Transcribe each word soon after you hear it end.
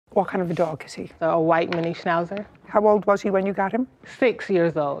What kind of a dog is he? A white mini schnauzer. How old was he when you got him? 6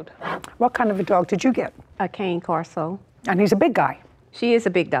 years old. What kind of a dog did you get? A cane corso. And he's a big guy. She is a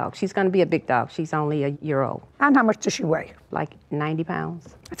big dog. She's going to be a big dog. She's only a year old. And how much does she weigh? Like 90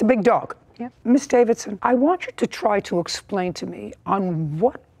 pounds. It's a big dog. Yep. Miss Davidson, I want you to try to explain to me on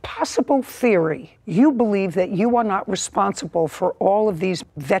what possible theory you believe that you are not responsible for all of these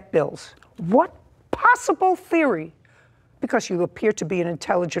vet bills. What possible theory? Because you appear to be an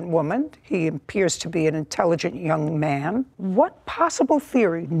intelligent woman, he appears to be an intelligent young man. What possible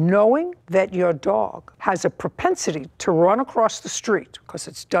theory, knowing that your dog has a propensity to run across the street, because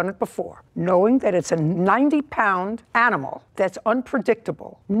it's done it before, knowing that it's a 90-pound animal that's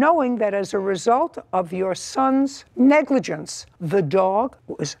unpredictable, knowing that as a result of your son's negligence, the dog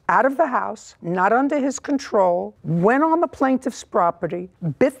was out of the house, not under his control, went on the plaintiff's property,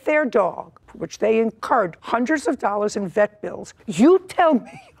 bit their dog, which they incurred hundreds of dollars in vet bills. You tell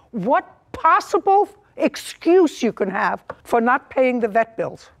me what possible excuse you can have for not paying the vet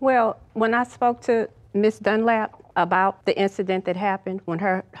bills. Well, when I spoke to Miss Dunlap about the incident that happened when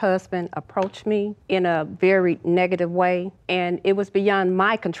her husband approached me in a very negative way, and it was beyond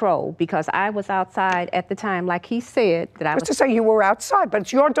my control because I was outside at the time, like he said that I was. Just to say you were outside, but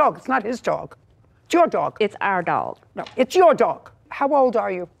it's your dog, it's not his dog. It's your dog. It's our dog. No, it's your dog. How old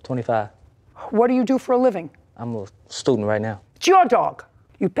are you? 25. What do you do for a living? I'm a student right now. It's your dog.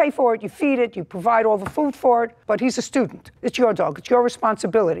 You pay for it, you feed it, you provide all the food for it, but he's a student. It's your dog, it's your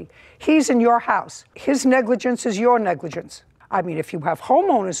responsibility. He's in your house. His negligence is your negligence. I mean, if you have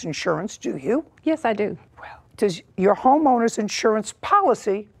homeowners insurance, do you? Yes, I do. Well, does your homeowners insurance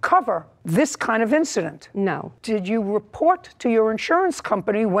policy cover this kind of incident? No. Did you report to your insurance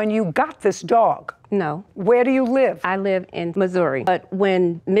company when you got this dog? No. Where do you live? I live in Missouri. But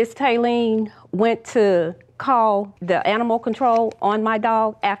when Miss Taylene went to call the animal control on my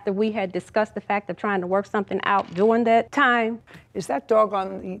dog after we had discussed the fact of trying to work something out during that time. Is that dog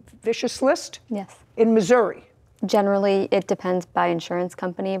on the vicious list? Yes. In Missouri? Generally, it depends by insurance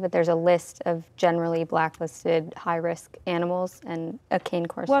company, but there's a list of generally blacklisted high-risk animals, and a cane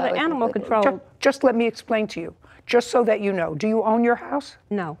corso. Well, the animal control. Just let me explain to you, just so that you know. Do you own your house?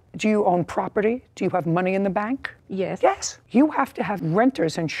 No. Do you own property? Do you have money in the bank? Yes. Yes. You have to have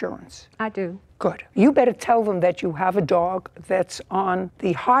renter's insurance. I do. Good. You better tell them that you have a dog that's on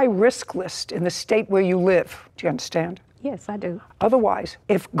the high-risk list in the state where you live. Do you understand? Yes, I do. Otherwise,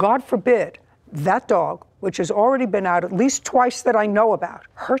 if, God forbid, that dog, which has already been out at least twice that I know about,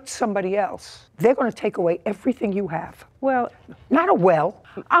 hurts somebody else, they're going to take away everything you have. Well, not a well.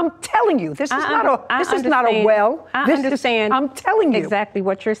 I'm telling you, this is not a well. I understand. I'm telling you exactly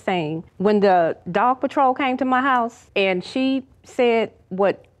what you're saying. When the dog patrol came to my house and she said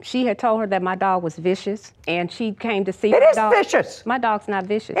what she had told her, that my dog was vicious, and she came to see it my is dog. Vicious. My dog's not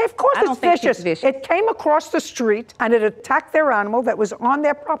vicious. Of course I don't it's think vicious. she's vicious. It came across the street and it attacked their animal that was on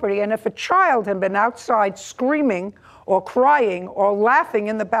their property. And if a child had been outside screaming or crying or laughing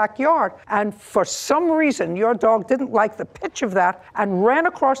in the backyard, and for some reason your dog didn't like the pitch of that and ran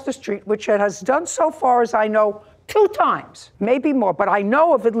across the street, which it has done so far as I know 2 times, maybe more, but I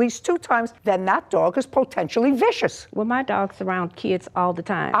know of at least 2 times, then that dog is potentially vicious. Well, my dog's around kids all the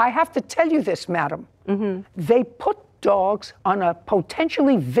time. I have to tell you this, madam. They put dogs on a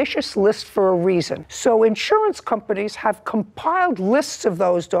potentially vicious list for a reason. So insurance companies have compiled lists of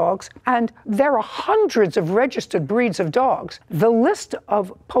those dogs, and there are hundreds of registered breeds of dogs. The list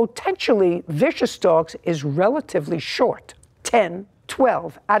of potentially vicious dogs is relatively short, 10,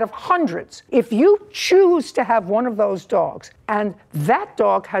 12 out of hundreds. If you choose to have one of those dogs and that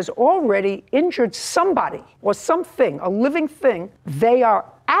dog has already injured somebody or something, a living thing, they are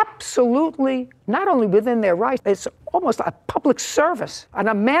absolutely not only within their rights, it's almost a public service and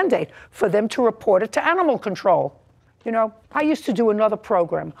a mandate for them to report it to animal control. You know, I used to do another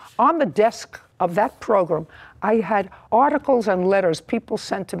program. On the desk of that program, I had articles and letters people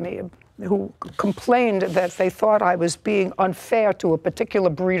sent to me who complained that they thought I was being unfair to a particular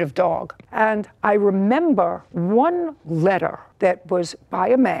breed of dog. And I remember one letter that was by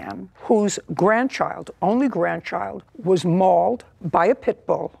a man whose grandchild, only grandchild, was mauled by a pit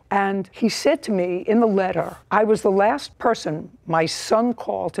bull. And he said to me in the letter, I was the last person my son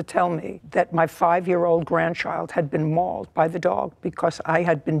called to tell me that my 5-year-old grandchild had been mauled by the dog because I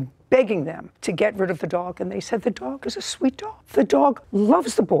had been begging them to get rid of the dog. And they said, the dog is a sweet dog. The dog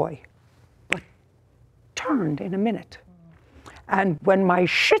loves the boy. Turned in a minute. And when my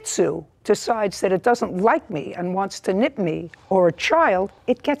Shih Tzu decides that it doesn't like me and wants to nip me, or a child,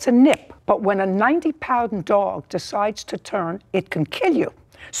 it gets a nip. But when a 90-pound dog decides to turn, it can kill you.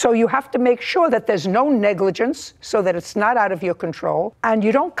 So you have to make sure that there's no negligence so that it's not out of your control, and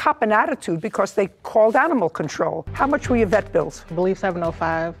you don't cop an attitude because they called animal control. How much were your vet bills? I believe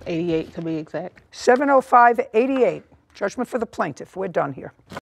 705.88 to be exact. 705.88. Judgment for the plaintiff. We're done here.